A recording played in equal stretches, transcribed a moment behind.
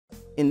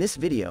In this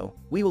video,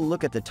 we will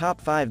look at the top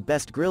 5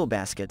 best grill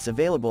baskets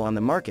available on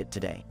the market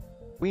today.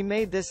 We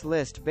made this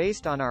list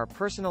based on our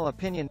personal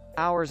opinion,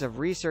 hours of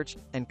research,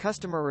 and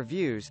customer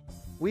reviews.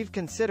 We've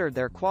considered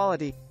their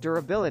quality,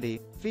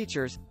 durability,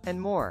 features, and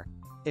more.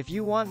 If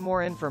you want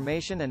more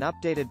information and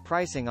updated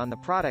pricing on the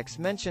products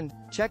mentioned,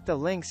 check the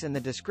links in the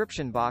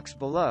description box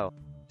below.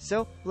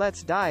 So,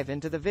 let's dive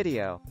into the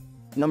video.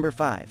 Number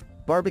 5.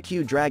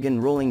 Barbecue Dragon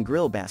Rolling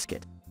Grill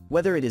Basket.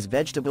 Whether it is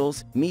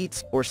vegetables,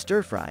 meats, or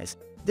stir-fries,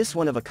 this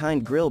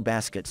one-of-a-kind grill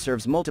basket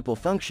serves multiple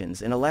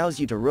functions and allows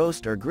you to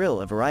roast or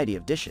grill a variety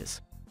of dishes.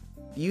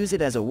 Use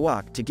it as a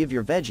wok to give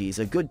your veggies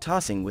a good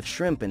tossing with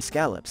shrimp and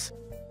scallops.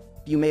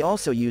 You may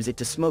also use it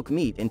to smoke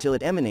meat until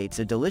it emanates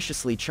a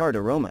deliciously charred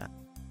aroma.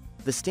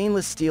 The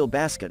stainless steel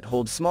basket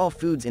holds small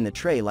foods in the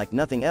tray like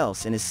nothing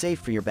else and is safe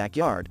for your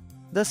backyard,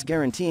 thus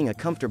guaranteeing a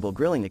comfortable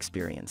grilling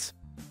experience.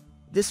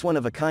 This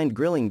one-of-a-kind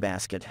grilling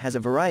basket has a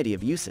variety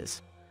of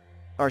uses.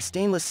 Our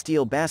stainless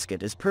steel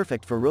basket is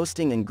perfect for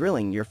roasting and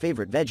grilling your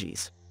favorite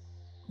veggies.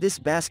 This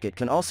basket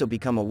can also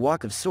become a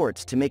wok of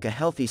sorts to make a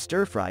healthy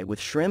stir-fry with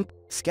shrimp,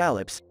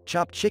 scallops,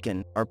 chopped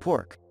chicken, or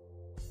pork.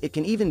 It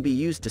can even be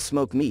used to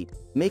smoke meat,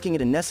 making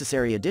it a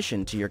necessary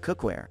addition to your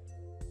cookware.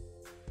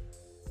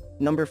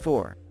 Number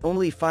 4.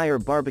 Only Fire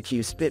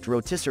Barbecue Spit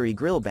Rotisserie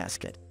Grill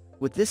Basket.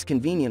 With this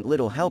convenient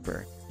little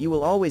helper, you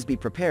will always be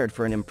prepared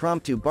for an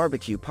impromptu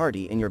barbecue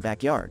party in your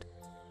backyard.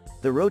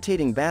 The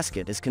rotating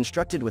basket is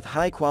constructed with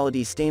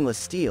high-quality stainless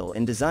steel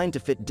and designed to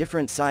fit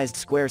different-sized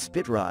square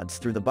spit rods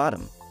through the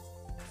bottom.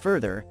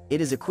 Further,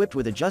 it is equipped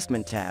with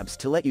adjustment tabs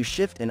to let you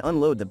shift and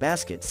unload the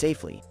basket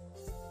safely.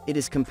 It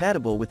is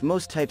compatible with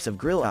most types of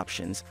grill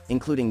options,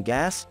 including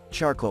gas,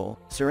 charcoal,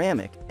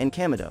 ceramic, and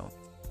Kamado.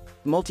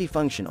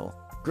 Multifunctional.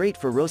 Great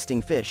for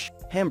roasting fish,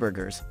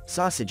 hamburgers,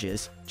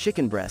 sausages,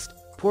 chicken breast,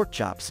 pork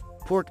chops,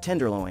 pork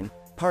tenderloin,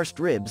 parsed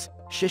ribs,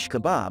 shish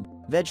kebab,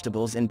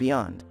 vegetables and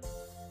beyond.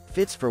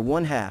 Fits for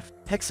 1/2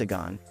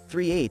 hexagon,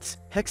 3/8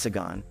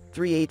 hexagon,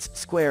 3/8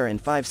 square and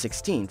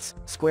 5/16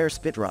 square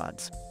spit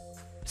rods.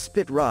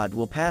 Spit rod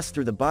will pass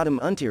through the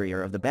bottom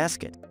interior of the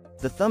basket.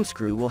 The thumb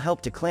screw will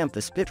help to clamp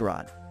the spit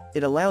rod.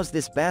 It allows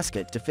this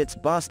basket to fit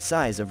bossed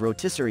size of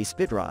rotisserie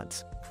spit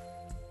rods.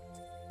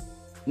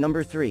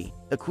 Number 3.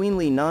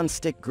 Aqueenly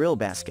Non-Stick Grill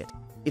Basket.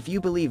 If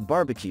you believe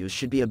barbecues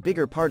should be a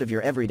bigger part of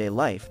your everyday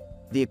life,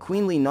 the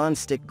Aqueenly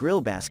Non-Stick Grill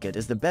Basket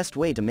is the best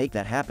way to make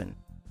that happen.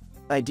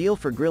 Ideal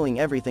for grilling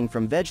everything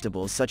from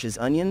vegetables such as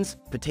onions,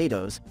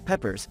 potatoes,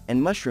 peppers,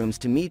 and mushrooms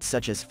to meats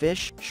such as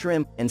fish,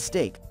 shrimp, and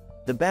steak,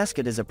 the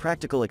basket is a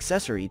practical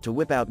accessory to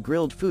whip out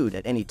grilled food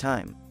at any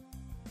time.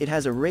 It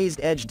has a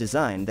raised edge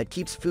design that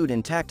keeps food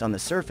intact on the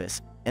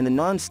surface, and the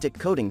non-stick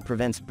coating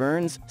prevents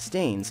burns,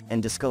 stains,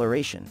 and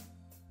discoloration.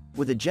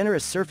 With a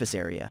generous surface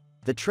area,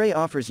 the tray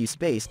offers you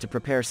space to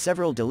prepare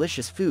several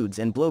delicious foods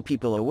and blow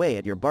people away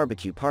at your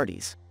barbecue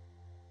parties.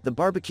 The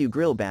barbecue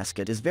grill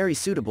basket is very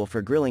suitable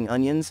for grilling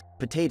onions,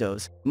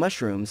 potatoes,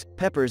 mushrooms,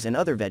 peppers and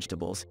other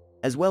vegetables,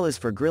 as well as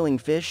for grilling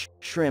fish,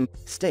 shrimp,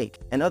 steak,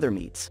 and other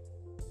meats.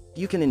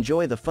 You can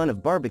enjoy the fun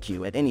of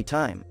barbecue at any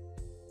time.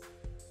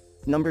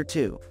 Number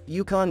 2.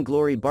 Yukon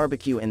Glory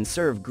Barbecue and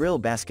Serve Grill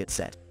Basket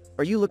Set.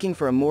 Are you looking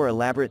for a more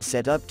elaborate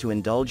setup to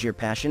indulge your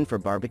passion for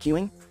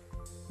barbecuing?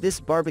 This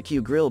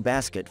barbecue grill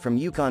basket from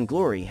Yukon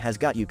Glory has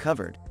got you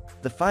covered.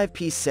 The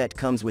 5-piece set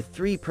comes with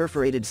 3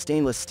 perforated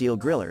stainless steel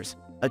grillers,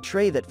 a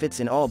tray that fits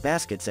in all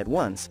baskets at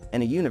once,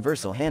 and a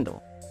universal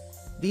handle.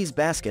 These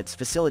baskets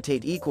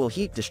facilitate equal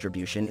heat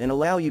distribution and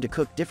allow you to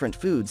cook different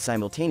foods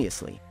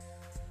simultaneously.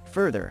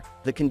 Further,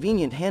 the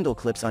convenient handle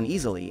clips on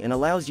easily and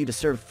allows you to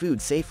serve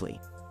food safely.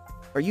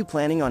 Are you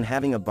planning on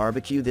having a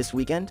barbecue this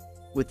weekend?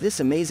 With this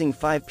amazing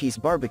 5-piece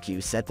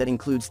barbecue set that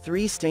includes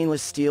 3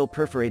 stainless steel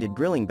perforated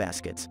grilling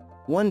baskets,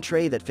 1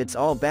 tray that fits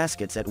all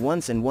baskets at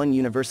once and 1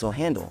 universal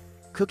handle,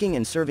 cooking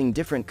and serving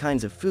different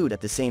kinds of food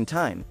at the same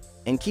time,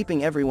 and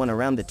keeping everyone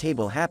around the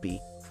table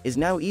happy, is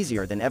now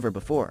easier than ever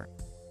before.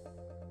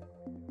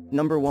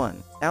 Number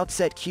 1.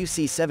 Outset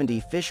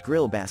QC70 Fish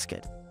Grill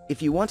Basket.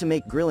 If you want to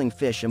make grilling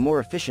fish a more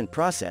efficient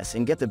process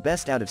and get the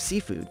best out of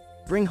seafood,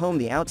 bring home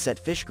the Outset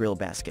Fish Grill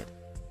Basket.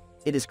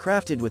 It is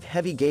crafted with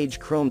heavy-gauge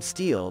chromed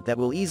steel that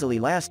will easily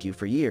last you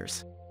for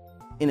years.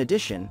 In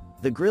addition,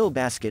 the grill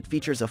basket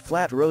features a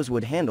flat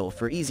rosewood handle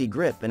for easy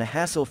grip and a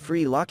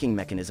hassle-free locking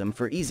mechanism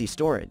for easy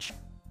storage.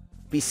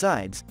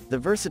 Besides, the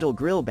versatile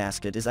grill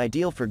basket is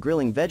ideal for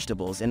grilling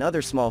vegetables and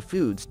other small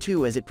foods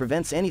too, as it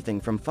prevents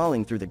anything from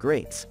falling through the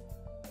grates.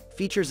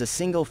 Features a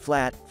single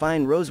flat,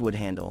 fine rosewood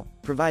handle,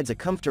 provides a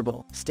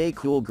comfortable,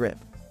 stay-cool grip.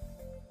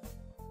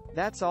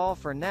 That's all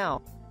for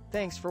now.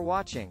 Thanks for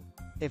watching.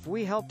 If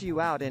we helped you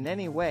out in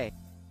any way,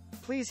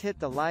 please hit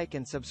the like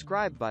and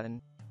subscribe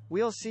button.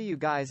 We'll see you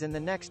guys in the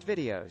next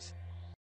videos.